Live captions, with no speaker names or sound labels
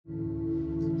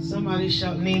Somebody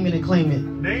shout, name it and claim it.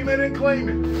 Name it and claim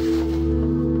it.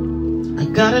 I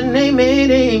gotta name it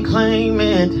and claim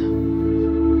it.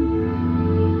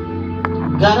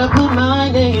 Gotta put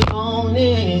my name on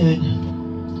it.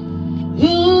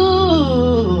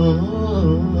 Ooh.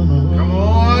 Come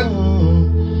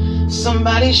on.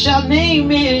 Somebody shout,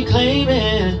 name it and claim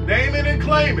it. Name it and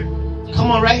claim it. Come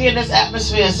on, right here in this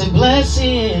atmosphere, say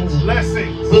blessings.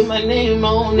 Blessings. With my name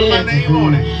on it. With my name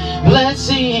on it.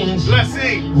 Blessings.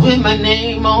 Blessings. With my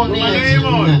name on With it. my name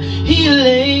on it.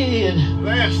 Healing.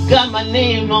 Yes. Got my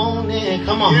name on it.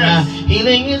 Come on. Yes.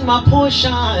 Healing is my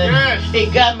portion. Yes.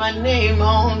 It got my name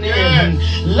on it. Yes.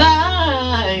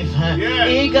 Life. Yes.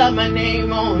 It got my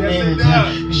name on Yes, it. it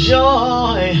does.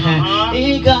 Joy. Uh-huh.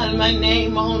 It got my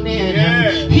name on it.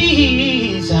 Yes.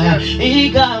 Peace. Yes.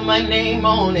 It got my name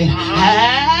on it. Uh-huh.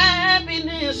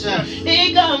 Happiness. Yes.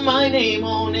 It got my name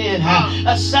on it. Uh-huh.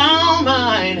 A sound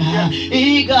mind. Yes.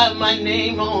 It got my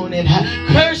name on it.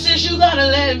 Curses, you gotta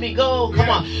let me go. Come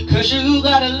on. Curses, you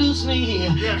gotta loose me.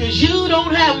 Cause you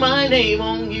don't have my name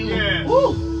on you. Yes.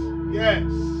 Woo. Yes.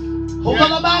 Come on.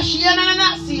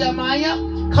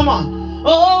 Come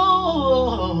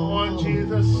on,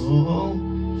 Jesus.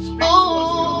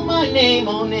 Oh, my name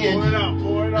on it. Pour it out,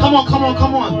 pour it out. Come on, come on,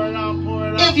 come on. Pour it out, pour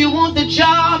it out. If you want the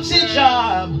job, say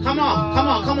job. Come on, come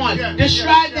on, come on. Yes,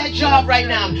 Describe yes, that yes, job yes, right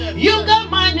yes, now. yes, You yes. got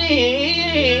my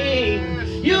name. Yes,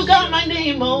 You yes, got yes. my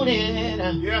name on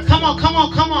it. Yes, Come on, come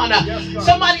on, come on. Yes, God.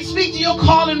 Somebody speak to your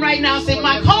calling right now. Say,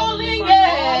 my calling, My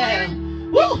yeah.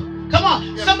 Woo. Come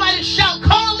on. Yes. Somebody shout,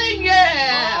 calling,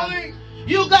 yeah. Calling.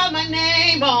 You got my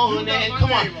name on You got it. my Come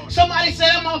name on. on it. Somebody said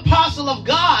I'm an apostle of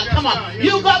God. Yes, Come on. God. Yes,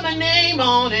 You God. got my name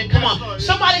on it. Come Yes, on. Lord. Yes.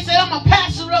 Somebody said I'm a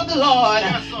pastor of the Lord.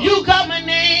 Yes, Lord. You got my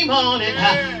name on it.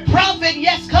 Yes. Prophet,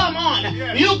 yes, come on.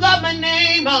 Yes. You got my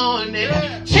name on it.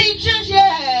 Yes. Teachers,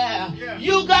 yeah. Yes.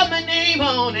 You got my name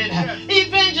on it. Yes.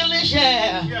 Evangelist,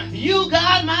 yeah. Yes. You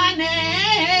got my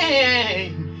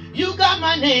name. You got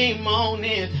my name on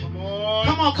it. Come on.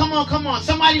 Come on, come on, come on.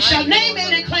 Somebody shout, name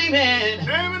it and claim it.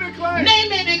 Name it and claim.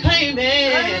 Name it and claim it.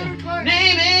 Name it and claim it.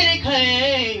 Name it and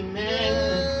claim it.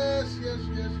 Yes, yes,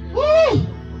 yes, yes. Woo!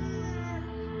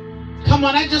 Come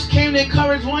on, I just came to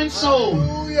encourage one soul.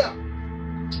 Hallelujah.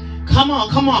 Come on,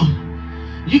 come on.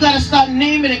 You got to start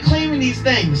naming and claiming these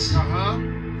things. Uh-huh.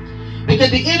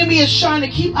 Because the enemy is trying to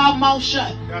keep our mouth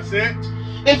shut. That's it.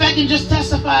 If I can just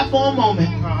testify for a moment.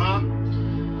 Uh-huh.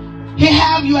 Here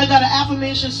have you, I got an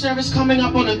affirmation service coming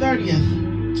up on the 30th.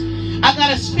 I got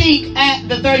to speak at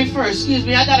the 31st. Excuse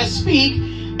me. I got to speak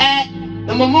at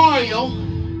the memorial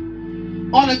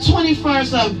on the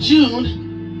 21st of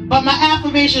June. But my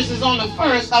affirmations is on the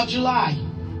 1st of July.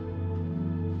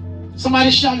 Somebody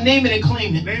shall name it and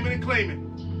claim it. Name it and claim it.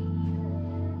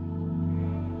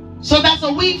 So that's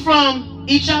a week from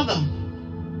each other.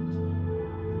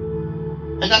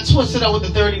 I got twisted up with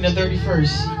the 30th and the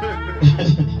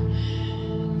 31st.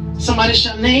 Somebody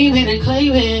shall name it and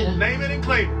claim it. Name it and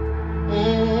claim it.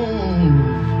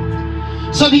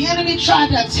 So the enemy tried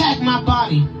to attack my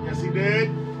body. Yes, he did.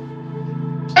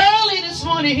 Early this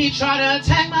morning, he tried to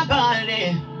attack my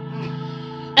body.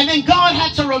 And then God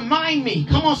had to remind me.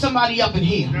 Come on, somebody up in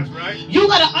here. That's right. You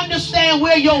got to understand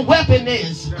where your weapon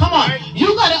is. That's Come on. right.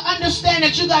 You got to understand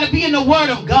that you got to be in the Word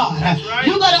of God. That's right.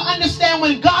 You got to understand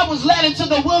when God was led into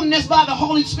the wilderness by the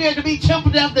Holy Spirit to be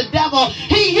tempered of the devil,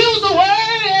 he used the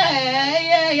Word.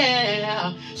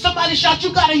 Yeah. Somebody shout,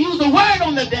 you got to use the Word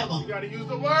on the devil. You got to use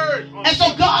the word. And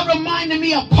so God reminded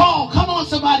me of Paul. Come on,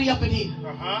 somebody up in here.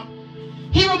 Uh-huh.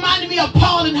 He reminded me of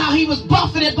Paul and how he was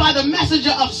buffeted by the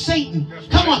messenger of Satan. That's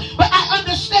Come right. on. But I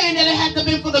understand that it had to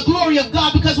be for the glory of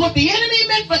God, because what the enemy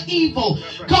meant for evil,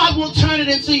 right. God will turn it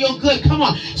into your good. Come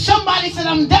on. Somebody said,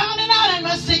 I'm down and out and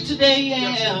I'm sick today. Yeah.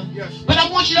 Yes, yes. But I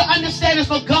want you to understand it's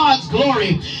for God's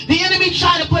glory. The enemy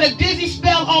tried to put a dizzy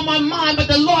spell on my mind, but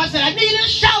the Lord said, I need you to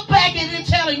shout back and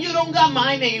tell him you don't got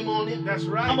my name on it. That's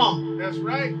right. Come on. That's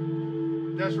right.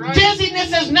 That's right.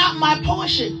 Dizziness is not my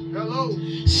portion. Hello.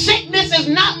 Sickness is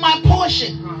not my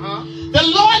portion. Uh-huh. The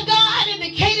Lord God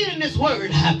indicated in His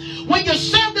word, when you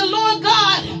serve the Lord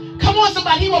God, come on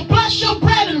somebody, He will bless your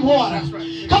bread and water. That's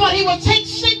right. Come on, He will take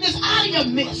sickness out of your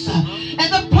midst. And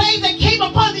the plague that came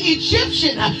upon the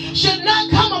Egyptian should not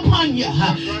come upon you,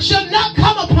 should not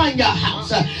come upon your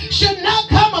house, should not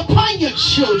come upon your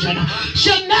children,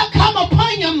 should not come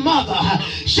upon your mother,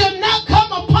 should not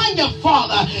come upon your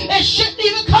father. It shouldn't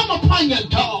even come upon your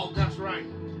dog. That's right.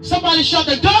 Somebody shout,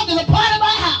 the dog is a part of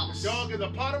my house. The dog is a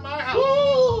part of my house.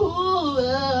 Ooh,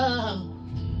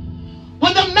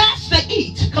 when the master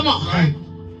eat, come on. Right.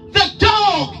 The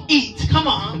dog eat, come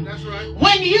on. That's right.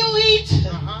 When you eat,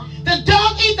 The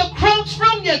dog eat the crumbs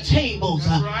from your tables.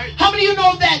 That's right. How many of you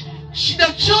know that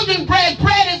the children bread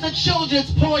is the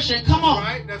children's portion? Come on.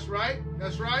 Right, that's right.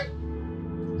 That's right.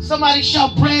 Somebody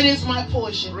shout, bread is my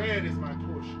portion. Bread is my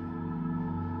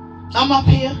portion. I'm up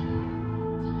here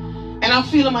and I'm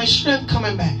feeling my strength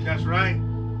coming back. That's right.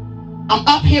 I'm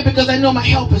up here because I know my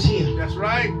help is here. That's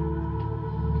right.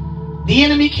 The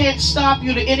enemy can't stop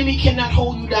you. The enemy cannot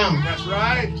hold you down. That's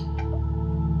right.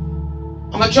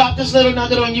 I'm going to drop this little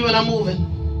nugget on you and I'm moving.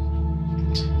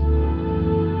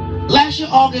 Last year,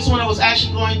 August, when I was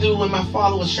actually going through, when my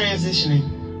father was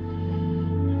transitioning,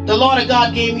 the Lord of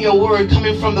God gave me a word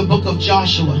coming from the book of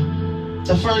Joshua,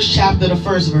 the first chapter, the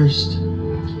first verse.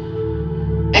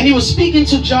 And he was speaking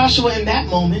to Joshua in that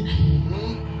moment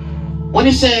when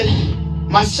he said,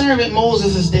 my servant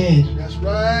Moses is dead. That's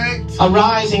right.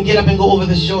 Arise and get up and go over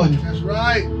this Jordan. That's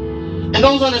right. And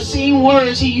those are the same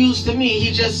words he used to me.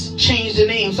 He just changed the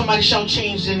name. Somebody shall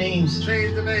change the names.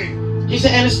 Change the name. He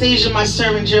said, Anastasia, my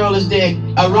servant Gerald is dead.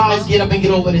 Arise, get up and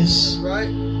get over this. That's right.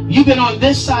 You've been on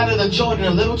this side of the Jordan a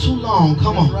little too long.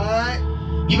 Come on. That's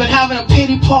right. You've been having a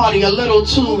pity party a little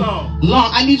too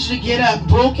long. I need you to get up.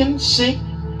 Broken, sick,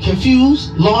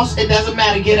 confused, lost. It doesn't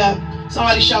matter. Get up.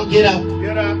 Somebody shout, get up.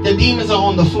 Get up. The demons are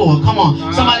on the floor. Come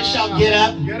on. Somebody shout, get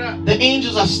up. Get up. The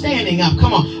angels are standing up.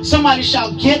 Come on. Somebody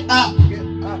shout, get up. Get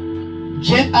up.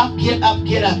 Get up, get up,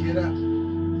 get up. Get up.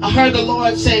 I heard the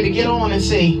Lord say to get on and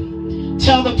say,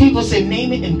 tell the people, say,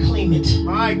 name it and claim it.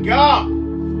 My God.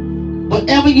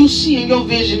 Whatever you see in your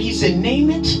vision, he said, name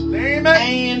it Name it.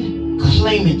 and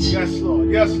claim it. Yes, Lord.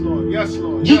 Yes, Lord. Yes,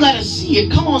 Lord. You Yes. got to see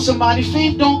it. Come on, somebody.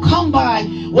 Faith don't come by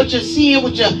what you're seeing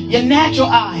with your natural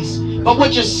eyes, but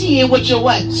what you're seeing with your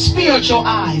what? Spiritual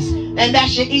eyes. And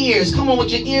that's your ears. Come on, what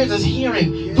your ears is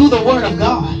hearing through the word of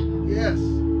God. Yes.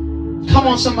 Come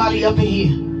on, somebody up in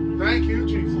here. Thank you,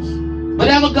 Jesus.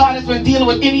 Whatever God has been dealing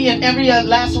with any and every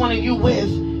last one of you with,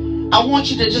 I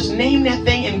want you to just name that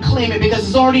thing and claim it because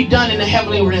it's already done in the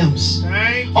heavenly realms.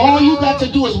 Thank you. All you got to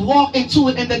do is walk into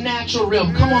it in the natural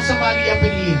realm. Come on, somebody up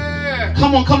in here. Yeah.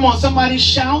 Come on, somebody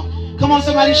shout. Come on,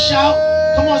 somebody shout.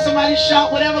 Come on, somebody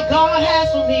shout. Whatever God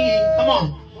has for me. Come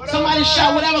on. Somebody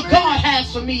shout, whatever God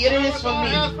has for me, it is for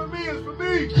me. Whatever God has for me is for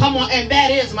me. Come on, and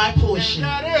that is my portion.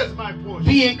 And that is my portion.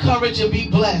 Be encouraged and be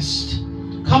blessed.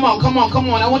 Come on, come on, come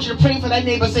on. I want you to pray for that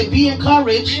neighbor. Say, be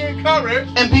encouraged. Be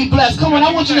encouraged. And be blessed. Come on,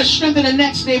 I want you to strengthen the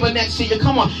next neighbor next to you.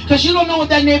 Come on, because you don't know what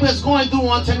that neighbor is going through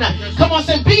on tonight. Come on,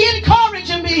 say, be encouraged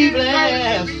and be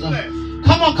blessed.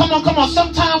 Come on, come on, come on.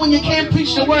 Sometime when you can't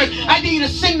preach the word, I need you to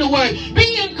sing the word.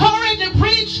 Be encouraged and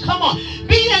preach. Come on.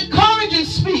 Be encouraged and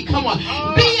speak. Come on.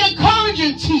 Be encouraged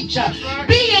and teach.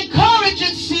 Be encouraged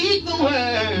and seek the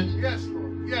word. Yes,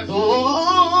 Lord. Yes, Lord.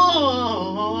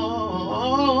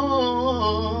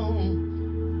 Oh,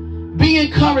 be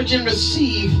encouraged and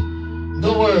receive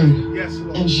the word. Yes,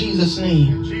 Lord. In Jesus'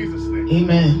 name. In Jesus' name.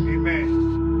 Amen.